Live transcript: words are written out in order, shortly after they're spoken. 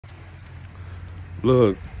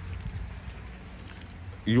Look,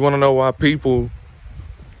 you want to know why people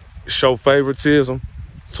show favoritism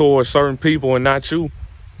towards certain people and not you?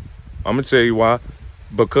 I'm going to tell you why.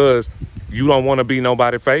 Because you don't want to be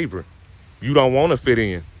nobody's favorite. You don't want to fit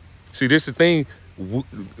in. See, this is the thing.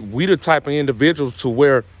 We the type of individuals to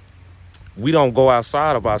where we don't go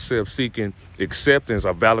outside of ourselves seeking acceptance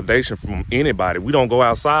or validation from anybody. We don't go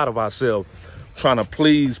outside of ourselves trying to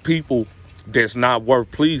please people that's not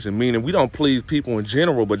worth pleasing. Meaning we don't please people in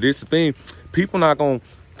general, but this is the thing. People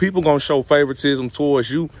gonna show favoritism towards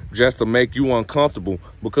you just to make you uncomfortable.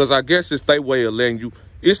 Because I guess it's their way of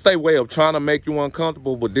it's their way of trying to make you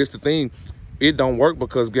uncomfortable. But this the thing, it don't work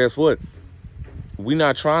because guess what? We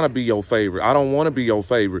not trying to be your favorite. I don't want to be your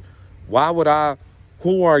favorite. Why would I?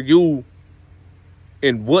 Who are you?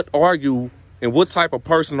 And what are you? And what type of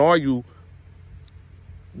person are you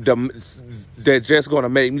that just going to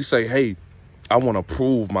make me say, hey, I want to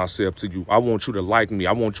prove myself to you. I want you to like me.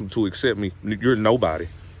 I want you to accept me. You're nobody.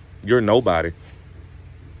 You're nobody.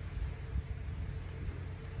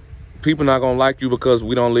 People not going to like you because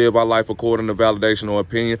we don't live our life according to validation or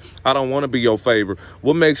opinion. I don't want to be your favorite.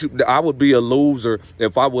 What makes you? I would be a loser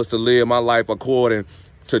if I was to live my life according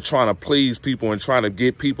to trying to please people and trying to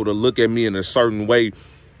get people to look at me in a certain way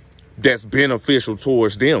that's beneficial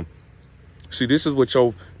towards them. See, this is what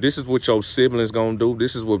your siblings gonna do.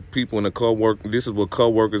 This is what people in the this is what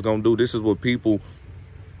co-workers gonna do. This is what people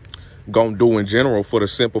gonna do in general, for the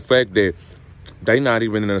simple fact that they not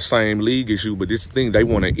even in the same league as you. But this is the thing, they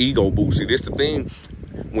want an ego boost. See, this is the thing,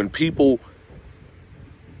 when people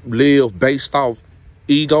live based off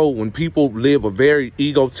ego, when people live a very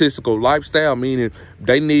egotistical lifestyle, meaning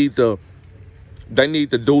they need to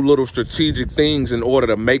do little strategic things in order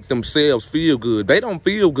to make themselves feel good. They don't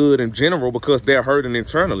feel good in general because they're hurting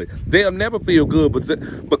internally. They'll never feel good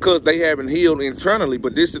because they haven't healed internally.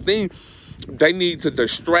 But this is the thing, they need to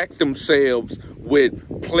distract themselves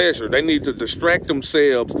with pleasure. They need to distract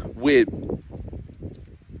themselves with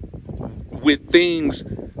things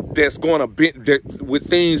that's gonna be with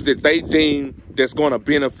things that they deem that's gonna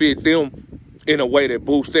benefit them in a way that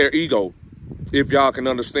boosts their ego. If y'all can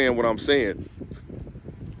understand what I'm saying.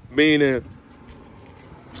 Meaning,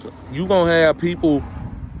 you gonna have people,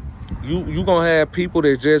 you gonna have people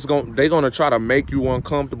that just they're gonna try to make you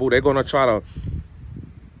uncomfortable. They're gonna try to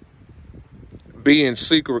be in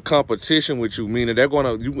secret competition with you. Meaning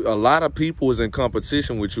a lot of people is in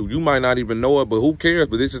competition with you. You might not even know it, but who cares?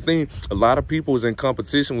 But this is the thing, a lot of people is in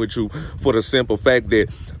competition with you for the simple fact that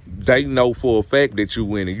they know for a fact that you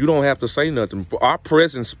winning. You don't have to say nothing. Our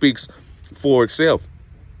presence speaks for itself.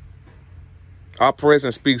 Our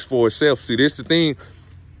presence speaks for itself. See, this is the thing.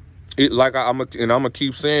 I'm gonna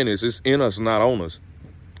keep saying this. It's in us, not on us.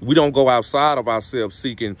 We don't go outside of ourselves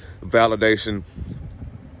seeking validation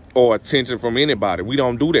or attention from anybody. We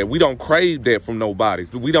don't do that. We don't crave that from nobody.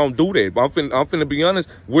 We don't do that. I'm finna be honest.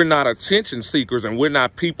 We're not attention seekers and we're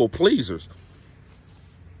not people pleasers.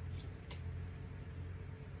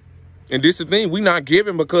 And this is the thing. We're not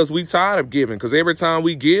giving because we tired of giving. Because every time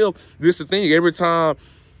we give, this is the thing. Every time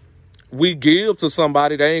we give to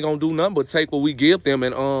somebody, they ain't gonna do nothing but take what we give them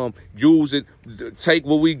and use it, take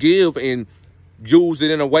what we give and use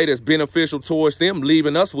it in a way that's beneficial towards them,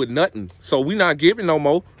 leaving us with nothing. So we not giving no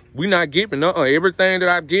more. We not giving everything that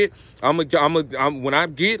I get. I'm getting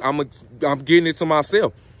it to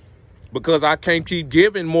myself because I can't keep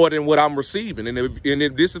giving more than what I'm receiving. And if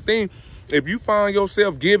this is the thing, if you find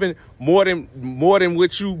yourself giving more than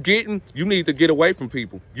what you getting, you need to get away from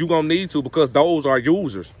people. You gonna need to, because those are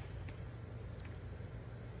users.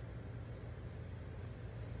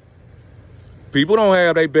 People don't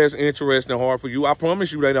have their best interest in heart for you. I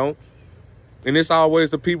promise you they don't. And it's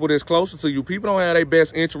always the people that's closer to you. People don't have their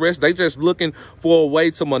best interest. They just looking for a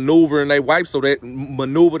way to maneuver in their life,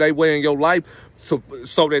 maneuver their way in your life so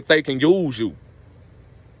that they can use you.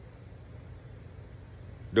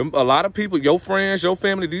 A lot of people, your friends, your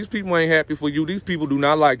family, these people ain't happy for you. These people do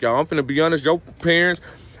not like y'all. I'm finna be honest, your parents,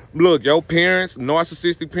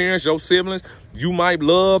 narcissistic parents, your siblings, you might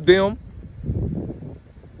love them.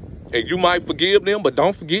 And you might forgive them, but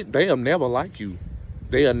don't forget, they'll never like you.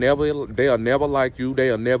 They'll never like you.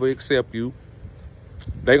 They'll never accept you.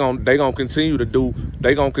 They gonna continue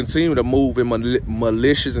to move in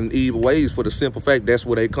malicious and evil ways for the simple fact that's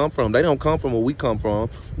where they come from. They don't come from where we come from,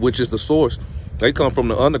 which is the source. They come from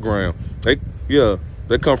the underground. They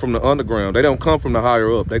come from the underground. They don't come from the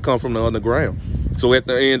higher up. They come from the underground. So at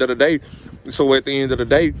the end of the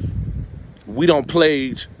day, we don't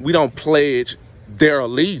pledge their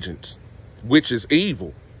allegiance, which is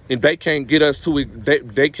evil. And they can't get us to it.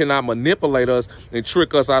 They cannot manipulate us and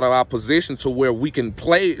trick us out of our position to where we can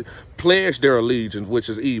pledge their allegiance, which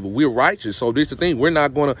is evil. We're righteous. So this is the thing.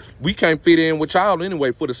 We can't fit in with y'all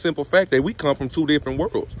anyway, for the simple fact that we come from two different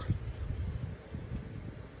worlds.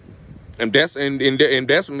 And that's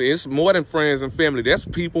it's more than friends and family. That's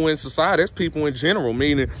people in society. That's people in general.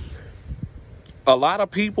 Meaning, a lot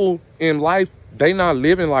of people in life, they not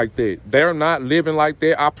living like that. They're not living like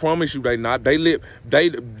that. I promise you, they not. They live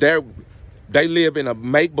in a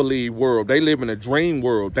make-believe world. They live in a dream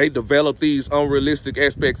world. They develop these unrealistic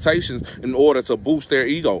expectations in order to boost their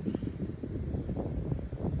ego.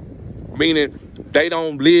 Meaning, they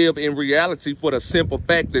don't live in reality for the simple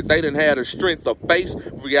fact that they didn't have the strength to face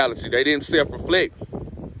reality. They didn't self-reflect.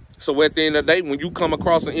 So at the end of the day, when you come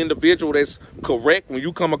across an individual that's correct, when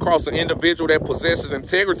you come across an individual that possesses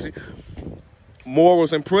integrity,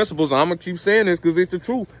 morals, and principles, I'm going to keep saying this because it's the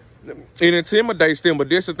truth, it intimidates them. But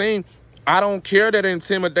this is the thing. I don't care that it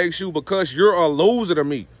intimidates you, because you're a loser to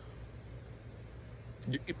me.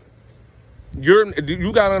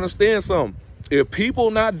 You got to understand something. If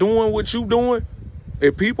people not doing what you doing,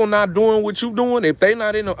 if they not on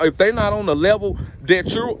the level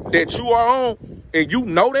that you are on, and you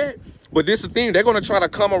know that, but this is the thing, they're gonna try to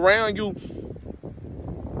come around you.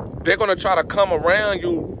 They're gonna try to come around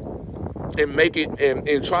you and make it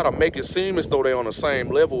and try to make it seem as though they're on the same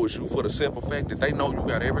level as you, for the simple fact that they know you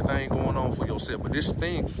got everything going on for yourself. But this is the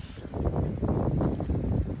thing,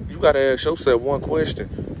 you gotta ask yourself one question.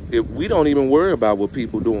 If we don't even worry about what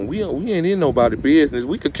people doing, we ain't in nobody's business.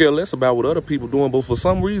 We could care less about what other people doing, but for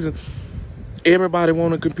some reason, everybody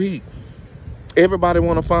want to compete. Everybody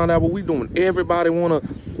want to find out what we doing. Everybody want to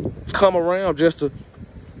come around just to,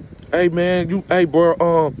 hey man, hey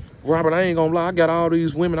bro, Robert, I ain't gonna lie, I got all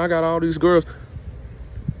these women, I got all these girls.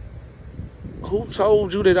 Who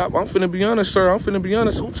told you that I'm finna be honest, sir? I'm finna be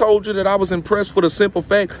honest. Who told you that I was impressed for the simple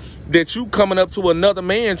fact that you coming up to another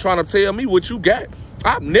man trying to tell me what you got?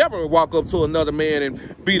 I'd never walk up to another man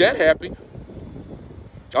and be that happy.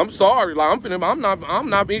 I'm sorry, like I'm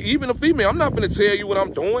not even a female. I'm not gonna tell you what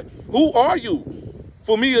I'm doing. Who are you?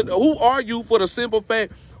 For me, who are you for the simple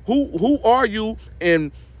fact? Who are you,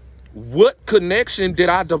 and what connection did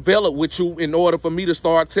I develop with you in order for me to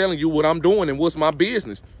start telling you what I'm doing and what's my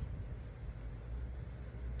business?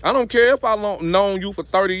 I don't care if I've known you for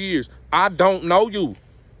 30 years. I don't know you.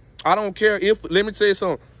 I don't care if, let me tell you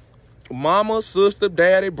something. Mama, sister,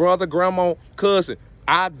 daddy, brother, grandma, cousin.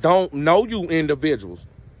 I don't know you individuals.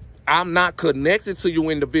 I'm not connected to you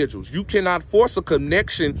individuals. You cannot force a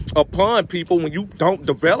connection upon people when you don't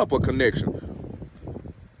develop a connection.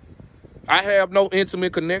 I have no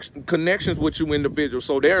intimate connections with you individuals.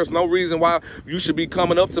 So there's no reason why you should be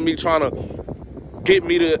coming up to me trying to get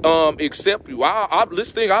me to accept you. I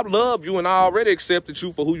love you and I already accepted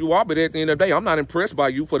you for who you are. But at the end of the day, I'm not impressed by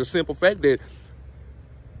you for the simple fact that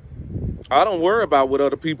I don't worry about what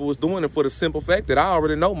other people is doing, and for the simple fact that I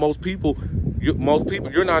already know most people,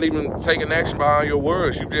 you're not even taking action behind your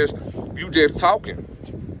words. You just talking.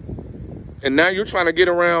 And now you're trying to get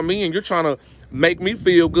around me and you're trying to make me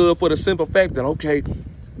feel good for the simple fact that, okay,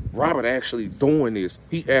 Robert actually doing this.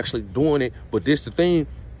 He actually doing it. But this the thing.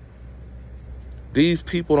 These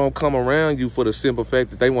people don't come around you for the simple fact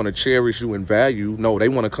that they want to cherish you and value. No, they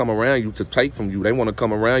want to come around you to take from you. They want to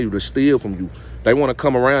come around you to steal from you. They want to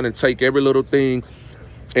come around and take every little thing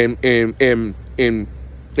and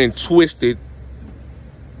twist it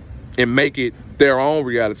and make it their own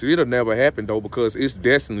reality. It'll never happen though, because it's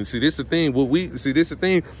destiny. See, this is the thing. This is the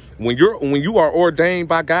thing. When you are ordained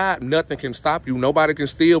by God, nothing can stop you. Nobody can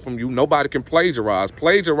steal from you. Nobody can plagiarize.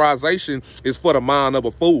 Plagiarization is for the mind of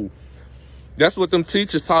a fool. That's what them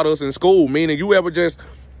teachers taught us in school. Meaning, you ever just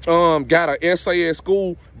got an essay at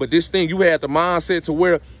school, but this thing, you had the mindset to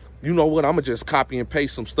where, you know what, I'm going to just copy and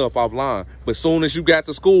paste some stuff offline. But soon as you got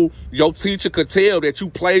to school, your teacher could tell that you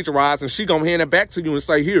plagiarized, and she going to hand it back to you and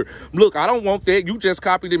say, here, look, I don't want that. You just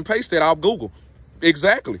copied and pasted that off Google.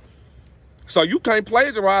 Exactly. So you can't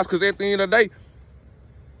plagiarize, because at the end of the day,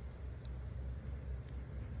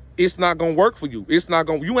 it's not going to work for you.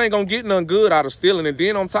 You ain't going to get nothing good out of stealing. And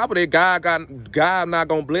then on top of that, God not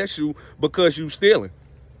going to bless you because you stealing.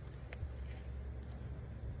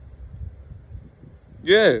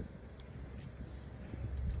 Yeah.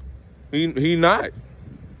 He not.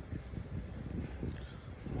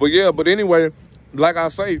 But yeah, but anyway, like I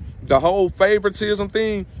say, the whole favoritism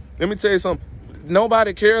thing, let me tell you something.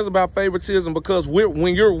 Nobody cares about favoritism, because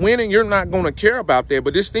when you're winning, you're not going to care about that.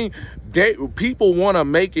 But this thing, people want to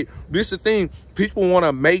make it, this is the thing, people want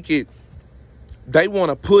to make it, they want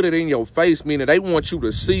to put it in your face, meaning they want you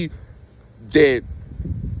to see that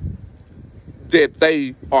that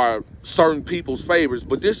they are certain people's favorites.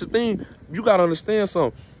 But this is the thing, you got to understand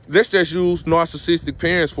something. Let's just use narcissistic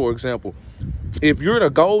parents, for example. If you're the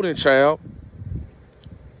golden child,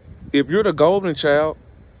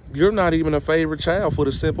 you're not even a favorite child for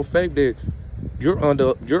the simple fact that you're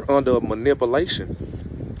under manipulation.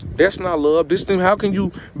 That's not love. This thing, how can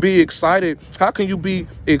you be excited? How can you be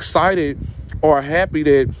excited or happy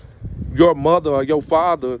that your mother or your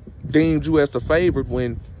father deemed you as the favorite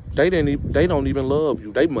when they don't even love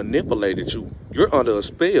you? They manipulated you. You're under a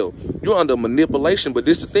spell. You're under manipulation. But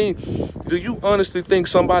this the thing, do you honestly think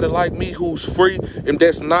somebody like me who's free and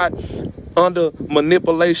that's not under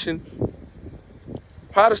manipulation,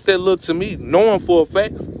 how does that look to me? Knowing for a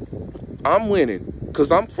fact I'm winning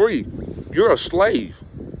because I'm free. You're a slave.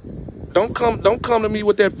 Don't come to me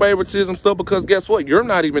with that favoritism stuff, because guess what? You're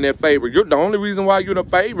not even that favorite. You're the only reason why you're the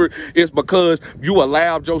favorite is because you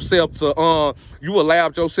allowed yourself to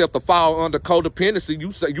fall under codependency.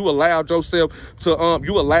 You signed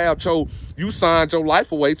your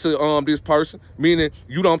life away to this person, meaning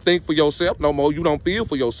you don't think for yourself no more. You don't feel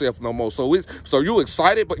for yourself no more. So you're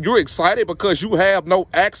excited, but you're excited because you have no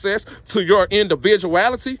access to your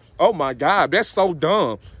individuality. Oh my God, that's so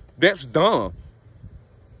dumb. That's dumb.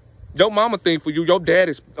 Your mama think for you, your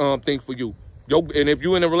daddy think for you. And if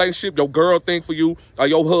you're in a relationship, your girl think for you, or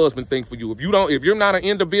your husband think for you. If you're not an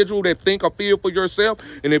individual that think or feel for yourself,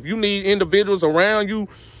 and if you need individuals around you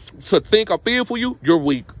to think or feel for you, you're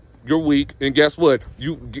weak. You're weak. And guess what?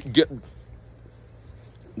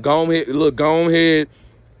 Go ahead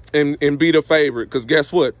and be the favorite. Because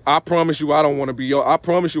guess what? I promise you I don't want to be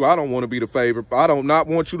the favorite. I don't not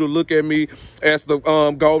want you to look at me as the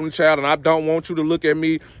golden child, and I don't want you to look at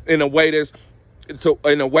me in a way that,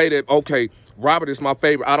 okay, Robert is my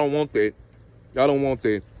favorite. I don't want that. I don't want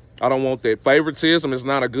that. Favoritism is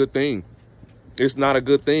not a good thing. It's not a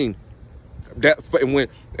good thing.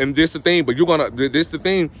 And this the thing, this the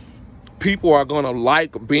thing, people are gonna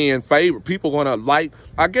like being favored. People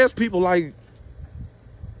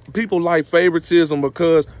like favoritism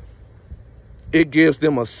because it gives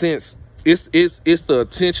them a sense. It's the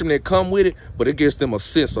attention that come with it, but it gives them a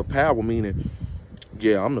sense of power. Meaning,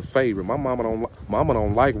 yeah, I'm the favorite. My mama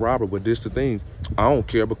don't like Robert, but this the thing, I don't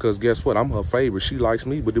care, because guess what? I'm her favorite. She likes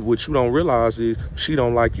me, but what you don't realize is she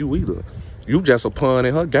don't like you either. You just a pawn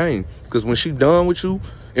in her game. Because when she done with you,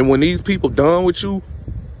 and when these people done with you,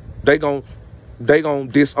 they gon'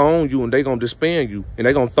 disown you, and they gon' disband you, and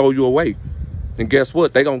they gon' throw you away. And guess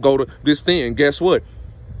what? They gonna go to this thing. And guess what?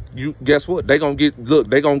 They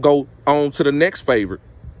gonna go on to the next favorite.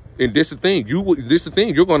 And this the thing. You're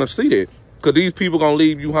gonna see that, because these people gonna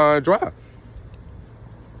leave you high and dry.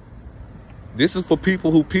 This is for people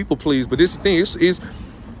who people please. But this the thing.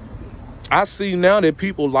 I see now that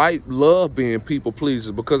people love being people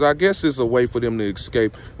pleasers, because I guess it's a way for them to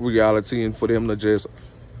escape reality and for them to just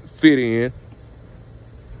fit in.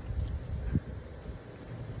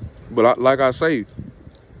 But like I say,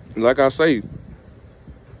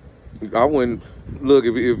 I wouldn't look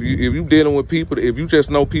if you dealing with people. If you just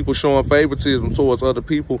know people showing favoritism towards other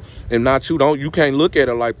people and not you can't look at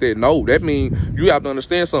it like that. No, that mean you have to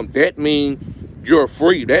understand something. That mean you're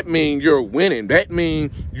free. That mean you're winning. That mean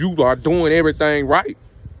you are doing everything right.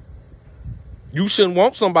 You shouldn't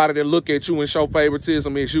want somebody to look at you and show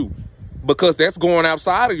favoritism as you, because that's going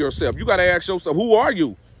outside of yourself. You got to ask yourself, who are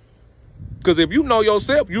you? Because if you know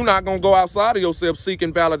yourself, you're not going to go outside of yourself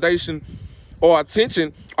seeking validation or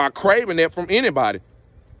attention or craving that from anybody.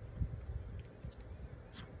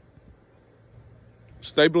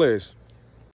 Stay blessed.